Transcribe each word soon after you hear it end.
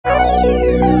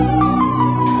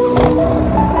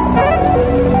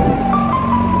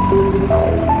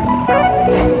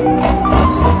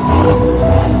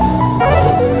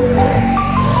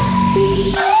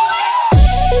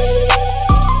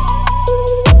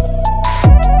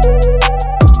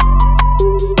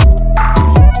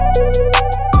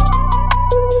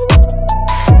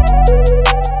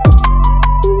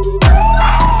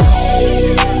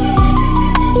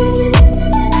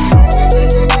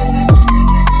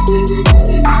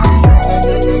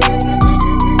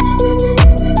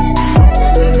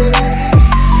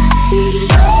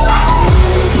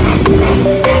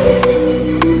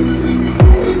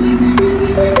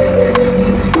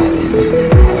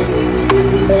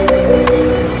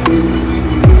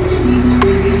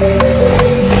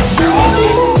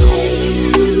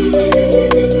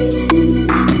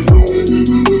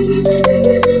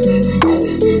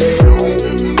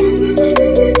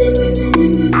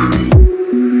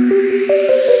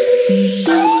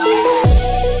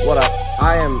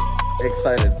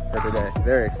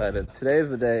Very excited. Today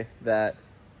is the day that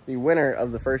the winner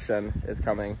of the first gen is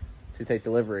coming to take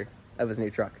delivery of his new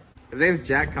truck. His name's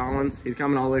Jack Cummins. He's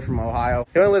coming all the way from Ohio.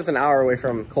 He only lives an hour away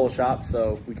from Cole's shop,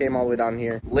 so we came all the way down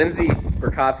here. Lindsay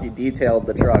Burkowski detailed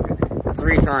the truck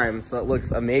 3 times, so it looks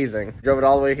amazing. Drove it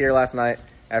all the way here last night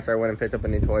after I went and picked up a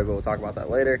new toy, but we'll talk about that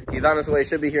later. He's on his way,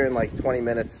 should be here in like 20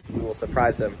 minutes. We will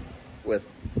surprise him with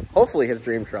hopefully his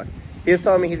dream truck. He was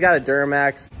telling me he's got a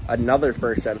Duramax, another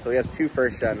first gen, so he has 2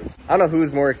 first gens. I don't know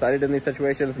who's more excited in these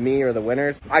situations, me or the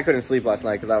winners. I couldn't sleep last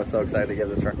night because I was so excited to give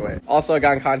this truck away. Also, I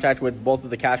got in contact with both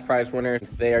of the cash prize winners.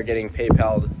 They are getting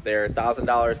PayPal'd their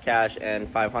 $1,000 cash and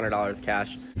 $500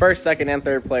 cash. First, second, and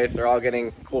third place are all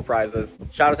getting cool prizes.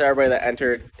 Shout out to everybody that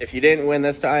entered. If you didn't win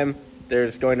this time,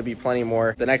 there's going to be plenty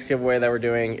more. The next giveaway that we're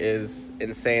doing is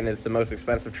insane. It's the most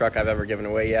expensive truck I've ever given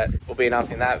away yet. We'll be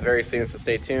announcing that very soon, so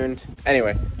stay tuned.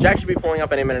 Anyway, Jack should be pulling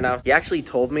up any minute now. He actually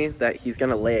told me that he's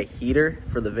gonna lay a heater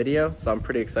for the video, so I'm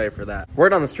pretty excited for that.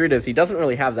 Word on the street is he doesn't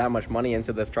really have that much money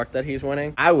into this truck that he's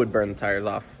winning. I would burn the tires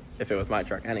off if it was my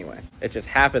truck anyway. It just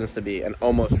happens to be an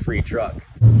almost free truck.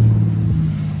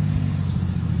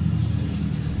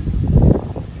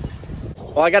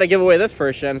 Well, I gotta give away this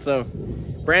first gen, so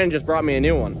Brandon just brought me a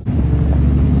new one.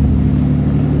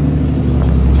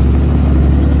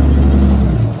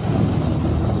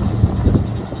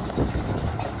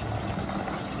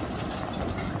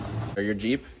 Your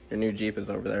Jeep, your new Jeep is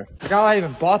over there. I forgot I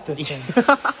even bought this thing.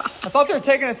 I thought they were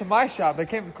taking it to my shop. They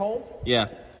came to Cole's? Yeah,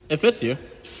 it fits you.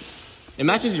 It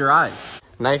matches your eyes.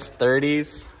 Nice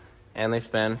 30s, and they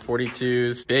spin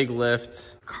 42s, big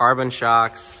lift, carbon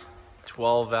shocks,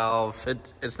 12 valves.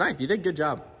 It's nice, you did a good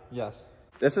job. Yes.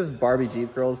 This is Barbie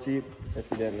Jeep Girl's Jeep, if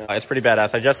you didn't know. It's pretty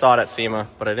badass. I just saw it at SEMA,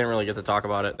 but I didn't really get to talk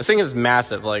about it. This thing is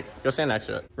massive. Like, go stand next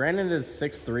to it. Brandon is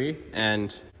 6'3",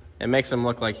 and it makes him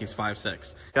look like he's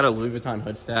 5'6". Got a Louis Vuitton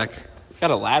hood stack. It's got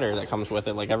a ladder that comes with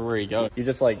it, like, everywhere you go. You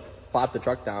just, like, plop the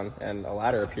truck down, and a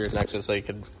ladder appears next to it so you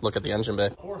could look at the engine bay.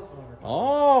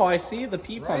 Oh, I see the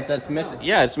P-pump that's missing.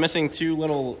 Yeah, it's missing 2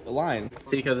 little lines.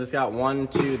 See, because it's got 1,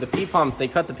 2. The P-pump, they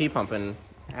cut the P-pump in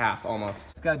half almost.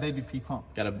 It's got a baby P pump.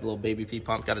 Got a little baby P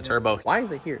pump, got a turbo. Why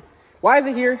is it here? Why is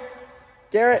it here?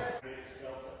 Garrett?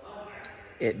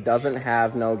 It doesn't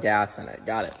have no gas in it.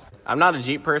 Got it. I'm not a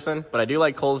Jeep person, but I do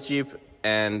like Cole's Jeep,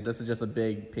 and this is just a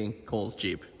big pink Cole's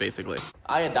Jeep, basically.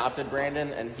 I adopted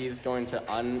Brandon, and he's going to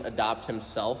unadopt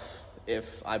himself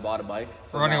if I bought a bike.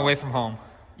 So running away from home.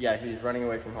 Yeah, he's running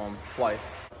away from home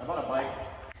twice. I bought a bike.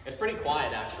 It's pretty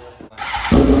quiet, actually.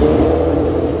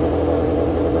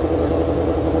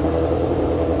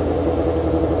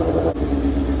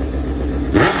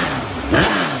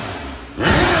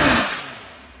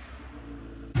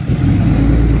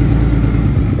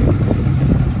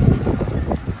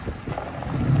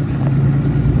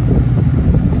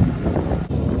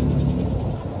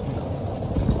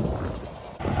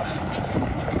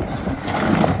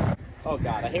 Oh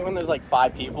God, I hate when there's like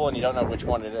 5 people and you don't know which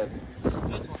one it is.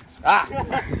 This one. Ah!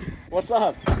 What's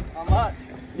up? How much?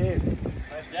 Dude.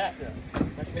 Nice Jack.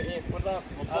 Nice to meet you. What's up?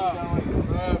 What's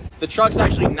up? The truck's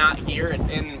actually not here, it's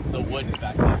in the woods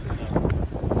back there.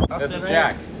 So. This is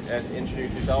Jack.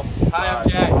 Introduce yourself. Hi, I'm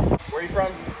Jack. Where are you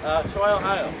from? Troy,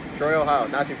 Ohio. Troy, Ohio.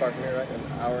 Not too far from here, right?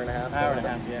 An hour and a half? Hour and a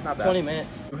half, yeah. Not bad. 20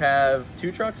 minutes. You have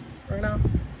 2 trucks right now?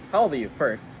 How old are you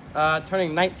first?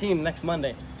 Turning 19 next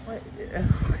Monday.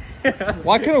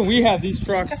 Why couldn't we have these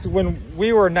trucks when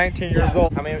we were 19 years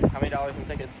old? How many dollars in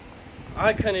tickets?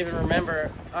 I couldn't even remember.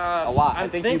 A lot.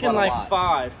 I'm thinking like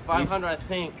 500, I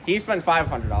think. He spent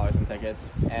 $500 in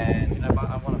tickets, and I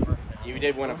won a first. you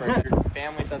did win a first. Your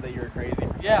family said that you were crazy.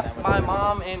 Yeah, my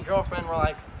mom and girlfriend were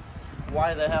like,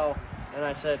 "Why the hell?" And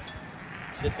I said,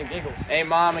 "Shits and giggles." Hey,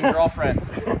 mom and girlfriend.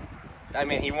 I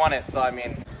mean, he won it, so I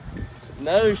mean,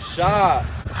 no shot.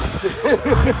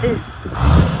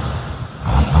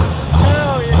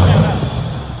 hell yeah!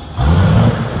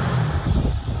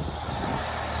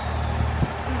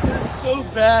 That's so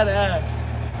badass.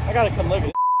 I gotta come look at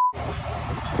it.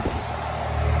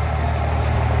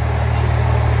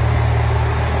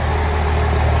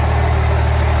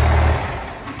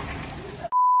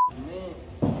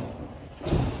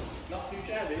 Not too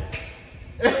shabby.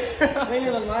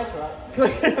 Cleaner than my truck.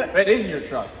 It is your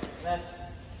truck. That's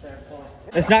fair point.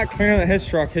 It's not cleaner than his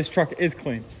truck. His truck is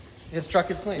clean. His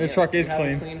truck is clean. His truck is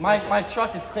clean. My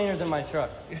truck is cleaner than my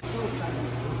truck.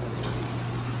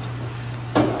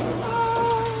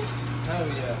 Oh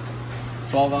yeah.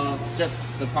 Well, just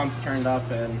the pumps turned up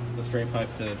and the straight pipe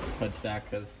to hood stack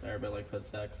because everybody likes hood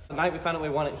stacks. The night we found out we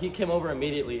won it, he came over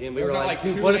immediately, and we were like,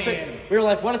 dude, what if it? We were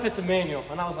like, what if it's a manual?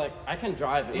 And I was like, I can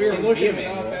drive it. We were looking it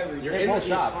up every You're in the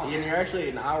shop, and you're actually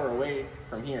an hour away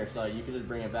from here, so you can just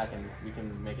bring it back and we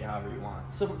can make it however you want.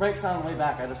 So if it breaks on the way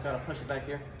back, I just gotta push it back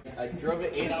here. I drove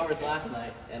it 8 hours last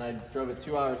night, and I drove it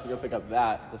 2 hours to go pick up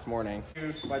that this morning.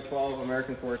 2x12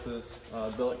 American Forces,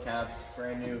 billet caps,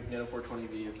 brand new Nano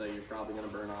 420Vs that you're probably gonna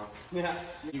burn off. Yeah.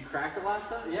 You cracked it last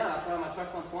time? Yeah, that's why my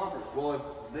truck's on Swampers. Well,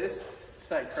 if this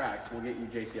set cracks, we'll get you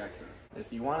JTXs.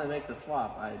 If you want to make the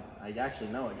swap, I actually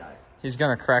know a guy. He's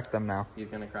gonna crack them now. He's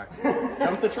gonna crack them.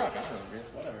 Jump the truck, I don't know,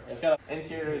 whatever. It's got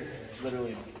interior is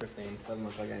literally pristine. Doesn't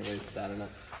look like anybody's sat in it.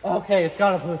 Okay, it's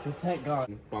got a Bluetooth, thank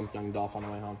God. Bumped young Dolph on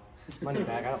the way home. Money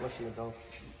bag, I don't wish you would go.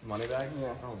 Money bag?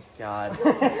 Yeah. Oh God.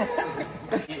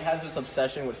 He has this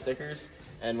obsession with stickers,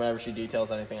 and whenever she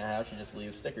details anything I have, she just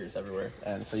leaves stickers everywhere.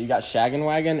 And so you got Shaggin'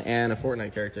 Wagon and a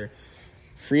Fortnite character.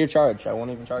 Free of charge. I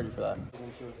won't even charge you for that. And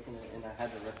I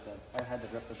had to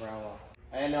rip the brow off.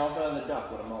 And it also has a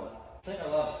duck with a mullet. I think I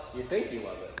love it. You think you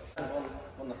love it?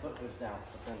 When the foot goes down.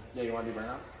 But then, Yeah, you want to do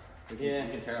burnouts? Yeah.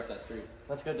 You can tear up that street.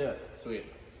 let's go do it. Sweet.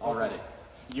 Already.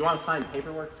 You want to sign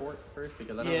paperwork for it first?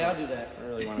 Because I don't Yeah, I'll do that. I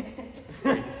really want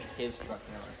to. His truck.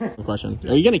 Question.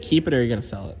 Are you going to keep it or are you going to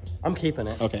sell it? I'm keeping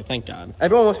it. Okay, thank God.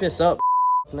 Everyone wants me to sell it.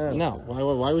 No. No.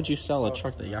 Why would you sell a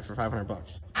truck that you got for $500?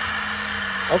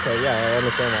 Okay, yeah, I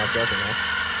understand that. I'm joking now.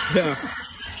 Yeah.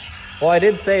 Well, I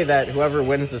did say that whoever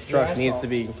wins this truck needs to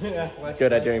be Yeah,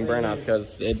 good at doing burnouts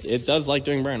because it does like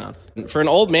doing burnouts. For an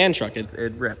old man truck, it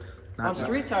rips. On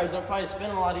street tires, they'll probably spin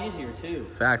a lot easier too.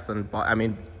 Facts, and I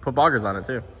mean, put boggers on it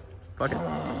too. Fuck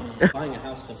it. Buying a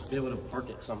house to be able to park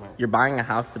it somewhere. You're buying a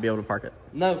house to be able to park it.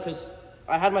 No, because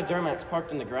I had my Duramax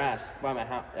parked in the grass by my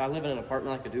house. I live in an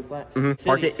apartment like a duplex.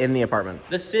 Park it in the apartment.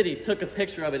 The city took a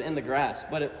picture of it in the grass,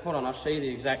 but hold on, I'll show you the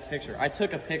exact picture. I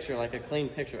took a picture, like a clean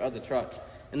picture of the truck,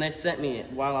 and they sent me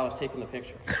it while I was taking the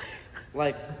picture.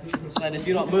 Like, said if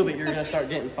you don't move it, you're gonna start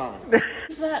getting fined.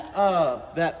 Who's that?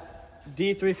 That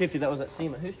D350 that was at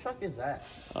SEMA. Whose truck is that?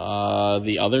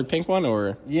 The other pink one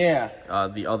or? Yeah.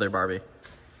 The other Barbie.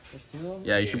 There's two of them?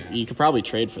 Yeah, you could probably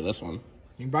trade for this one.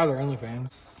 You can buy their OnlyFans.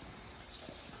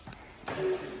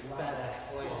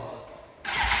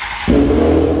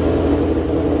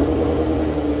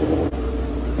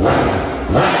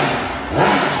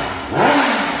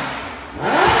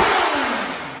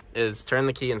 Is turn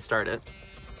the key and start it.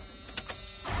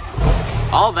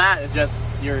 All that is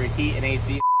just your heat and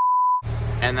AC.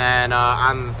 And then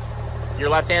on your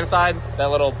left-hand side, that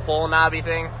little pull knobby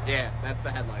thing, yeah, that's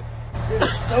the headlights. Dude,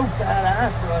 it's so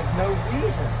badass for like no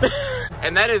reason.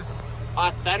 And that is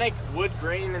authentic wood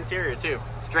grain interior too,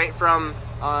 straight from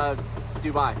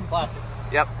Dubai. Plastic.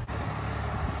 Yep.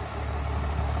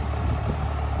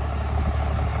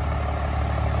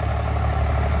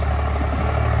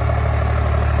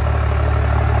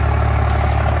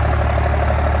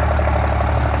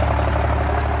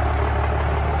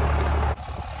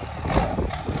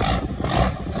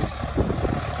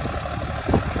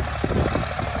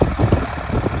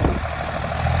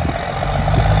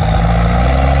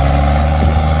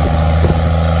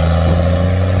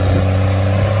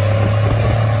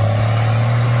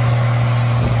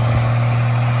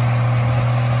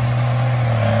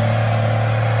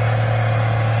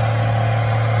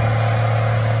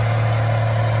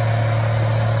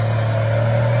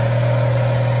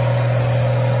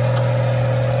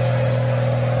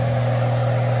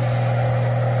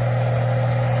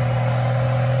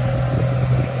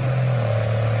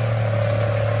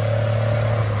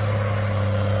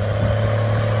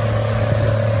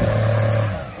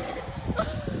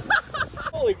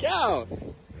 Holy cow!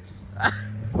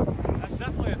 That's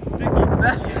definitely a sticky.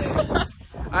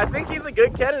 I think he's a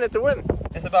good candidate to win.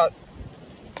 It's about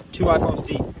 2 iPhones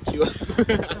deep.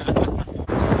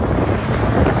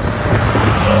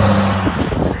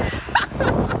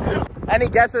 Any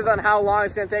guesses on how long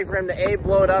it's going to take for him to A,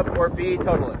 blow it up, or B,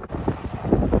 total it?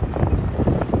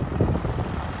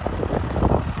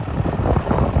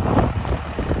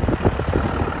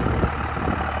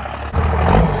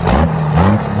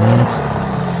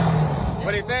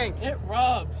 What do you think? It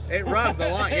rubs. It rubs a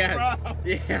lot, yeah. Rubs.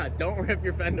 Yeah, don't rip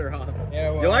your fender off.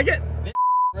 Yeah, well, You like it? It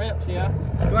rips, yeah.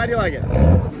 Glad you like it.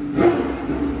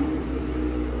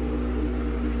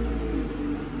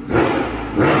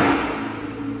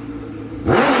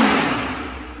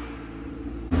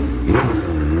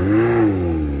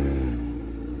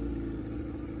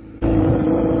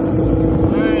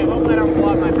 Alright, hopefully I don't blow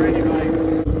up my brand new bike.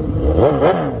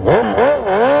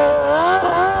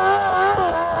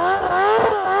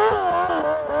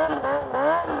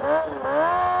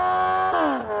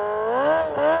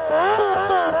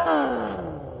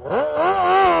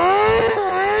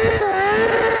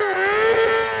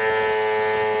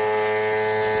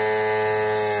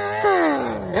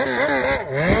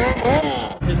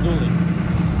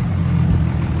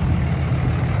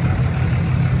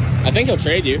 I think he'll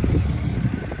trade you.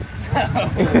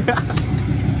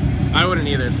 I wouldn't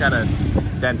either. It's got a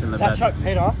dent in the bed. Is that truck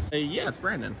paid off? Yeah, it's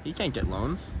Brandon. He can't get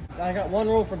loans. I got one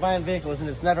rule for buying vehicles, and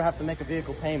it's never have to make a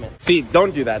vehicle payment. See,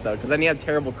 don't do that though, because then you have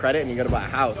terrible credit and you go to buy a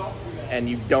house and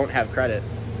you don't have credit,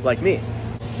 like me.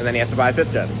 And then you have to buy a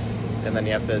 5th gen. And then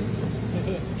you have to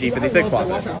G56 swap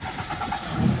it.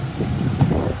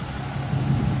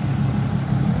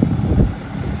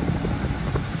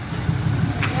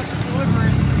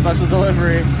 Special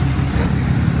delivery.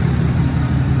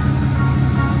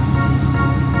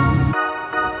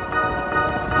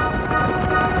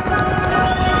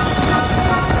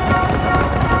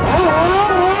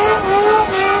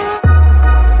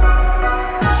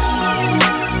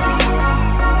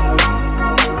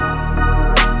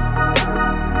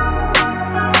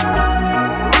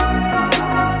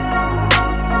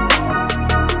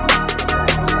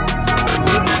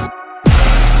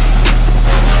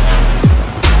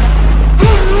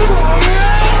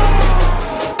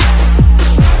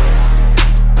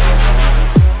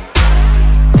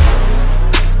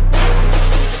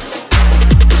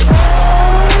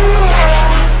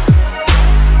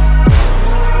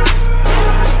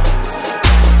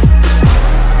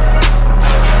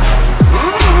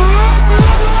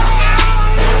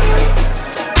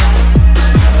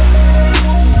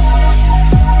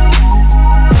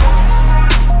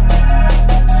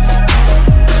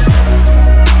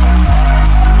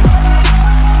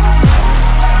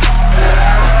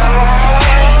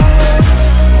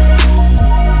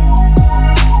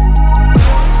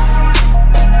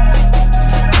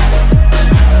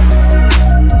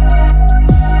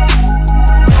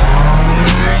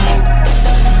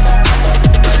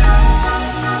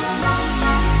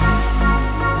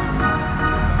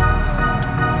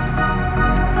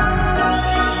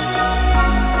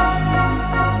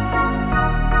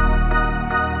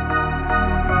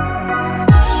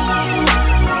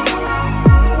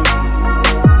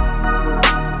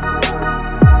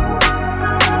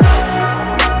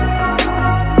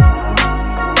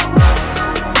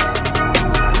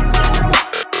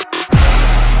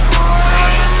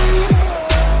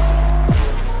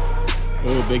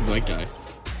 Big bike guy.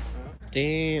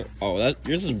 Damn. Oh, that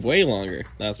yours is way longer.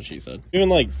 That's what she said. You even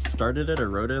like started it or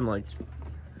rode it and like.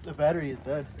 The battery is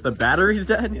dead. The battery's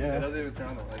dead? Yeah. It doesn't even turn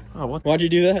on the lights. Oh, what? Why'd you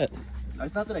do that?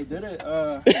 It's not that I did it.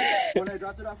 When I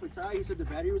dropped it off with Ty, he said the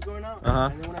battery was going out.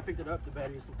 Uh-huh. And then when I picked it up, the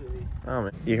battery was completely. Oh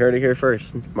man. You heard it here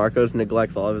first. Marcos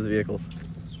neglects all of his vehicles.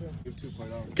 Dave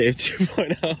 2.0. Dave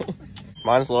 2.0.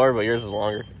 Mine's lower, but yours is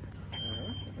longer.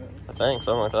 I think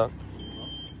something like that.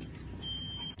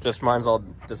 Just mine's all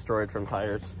destroyed from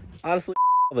tires. Honestly,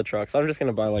 all the trucks. I'm just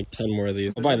gonna buy like 10 more of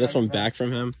these. I'll buy this one back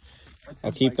from him.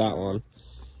 I'll keep that one.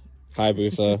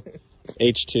 Hayabusa,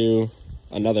 H2,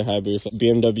 another Hayabusa,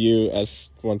 BMW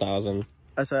S1000.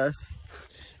 SS.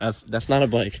 That's not a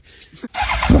bike.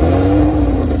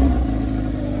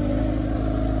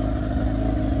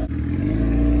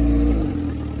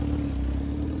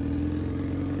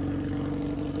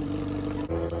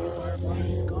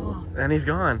 He's gone. And he's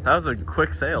gone. That was a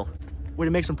quick sale. Way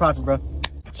to make some profit, bro.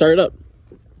 Start it up.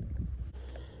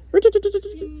 Oh,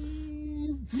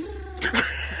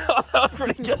 that was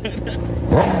pretty good.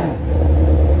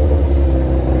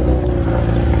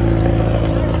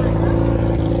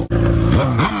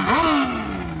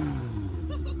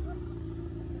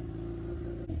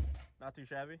 Not too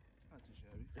shabby? Not too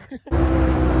shabby.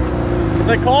 Is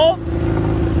it cold?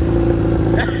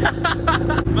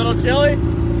 Little chilly?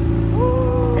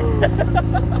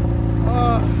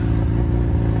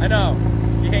 I know.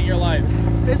 You hate your life.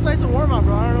 It's nice and warm out,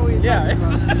 bro. I don't know what you're talking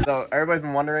about. So everybody's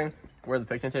been wondering where the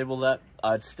picnic table's at.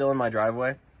 It's still in my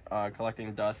driveway,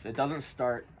 collecting dust. It doesn't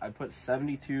start. I put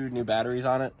 72 new batteries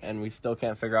on it, and we still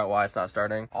can't figure out why it's not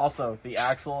starting. Also, the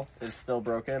axle is still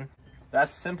broken.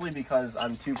 That's simply because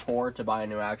I'm too poor to buy a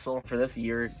new axle. For this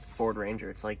year Ford Ranger,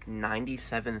 it's like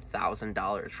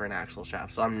 $97,000 for an axle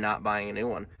shaft, so I'm not buying a new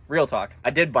one. Real talk. I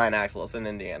did buy an axle. It's in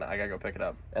Indiana. I gotta go pick it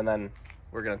up. And then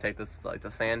we're gonna take this to like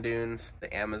the sand dunes,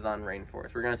 the Amazon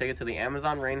rainforest. We're gonna take it to the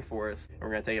Amazon rainforest, and we're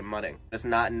gonna take it mudding. It's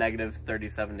not negative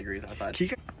 37 degrees outside.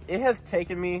 It has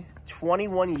taken me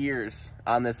 21 years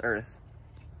on this earth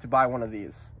to buy one of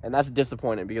these, and that's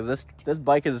disappointing because this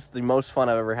bike is the most fun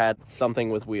I've ever had. Something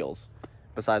with wheels,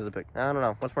 besides the I don't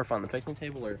know. What's more fun, the picnic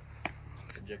table or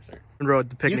the Gixxer? Road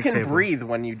the picnic You can table. breathe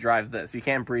when you drive this. You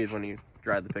can't breathe when you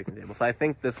drive the picnic table. So I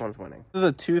think this one's winning. This is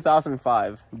a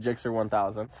 2005 Gixxer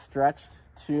 1000, stretched,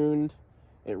 tuned.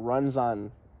 It runs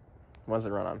on. What does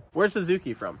it run on? Where's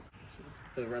Suzuki from?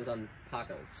 So it runs on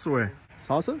Pacos. Swear.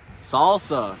 Salsa?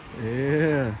 Salsa.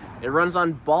 Yeah. It runs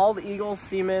on Bald Eagle,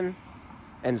 Seaman,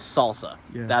 and salsa.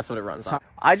 Yeah. That's what it runs on.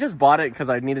 I just bought it because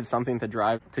I needed something to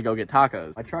drive to go get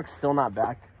tacos. My truck's still not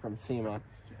back from SEMA.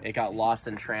 It got lost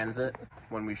in transit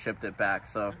when we shipped it back,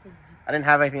 so I didn't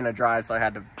have anything to drive, so I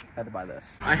had to buy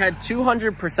this. I had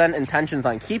 200% intentions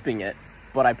on keeping it,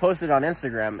 but I posted on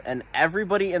Instagram, and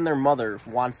everybody and their mother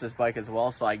wants this bike as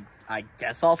well, so I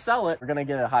guess I'll sell it. We're gonna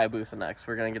get a Hayabusa next.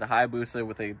 We're gonna get a Hayabusa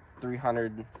with a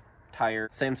 300 tire,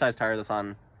 same size tire that's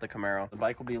on the Camaro. The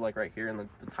bike will be like right here, and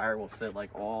the tire will sit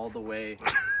like all the way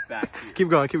back here. Keep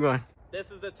going, keep going. This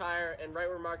is the tire, and right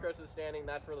where Marcos is standing,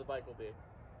 that's where the bike will be.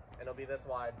 And it'll be this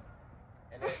wide.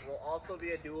 And it will also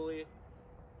be a dually,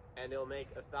 and it'll make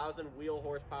 1,000 wheel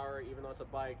horsepower, even though it's a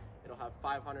bike. It'll have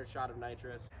 500 shot of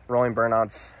nitrous. Rolling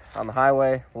burnouts on the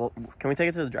highway. Well, can we take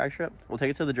it to the drag strip? We'll take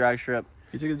it to the drag strip.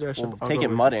 You take the drag strip. We'll take it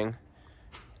mudding,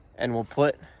 and we'll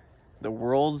put the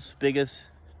world's biggest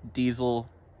diesel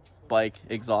bike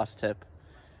exhaust tip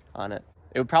on it.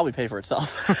 It would probably pay for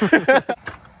itself.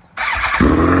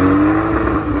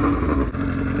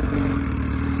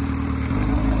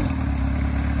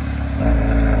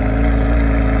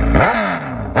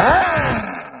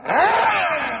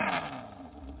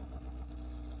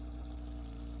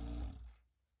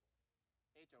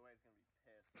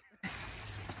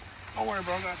 Don't worry,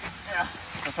 bro. Yeah,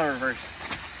 that's my reverse.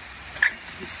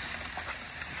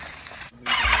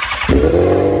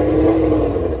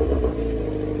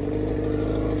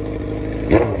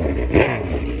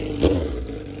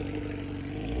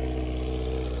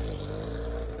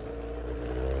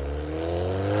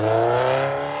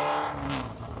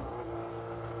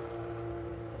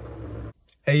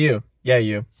 Hey you. Yeah,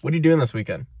 you. What are you doing this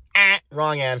weekend?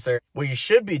 Wrong answer. What you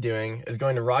should be doing is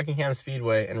going to Rockingham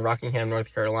Speedway in Rockingham,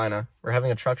 North Carolina. We're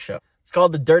having a truck show. It's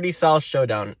called the Dirty South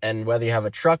Showdown, and whether you have a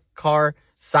truck, car,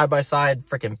 side-by-side,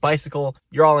 freaking bicycle,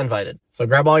 you're all invited. So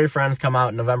grab all your friends, come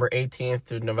out November 18th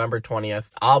to November 20th.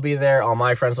 I'll be there. All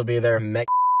my friends will be there.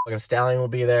 Fucking Stallion will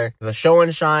be there. There's a show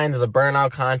and shine. There's a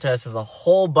burnout contest. There's a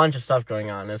whole bunch of stuff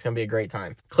going on. It's going to be a great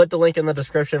time. Click the link in the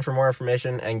description for more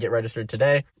information and get registered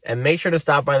today. And make sure to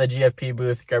stop by the GFP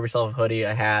booth, grab yourself a hoodie,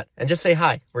 a hat, and just say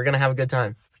hi. We're going to have a good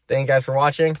time. Thank you guys for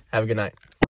watching. Have a good night.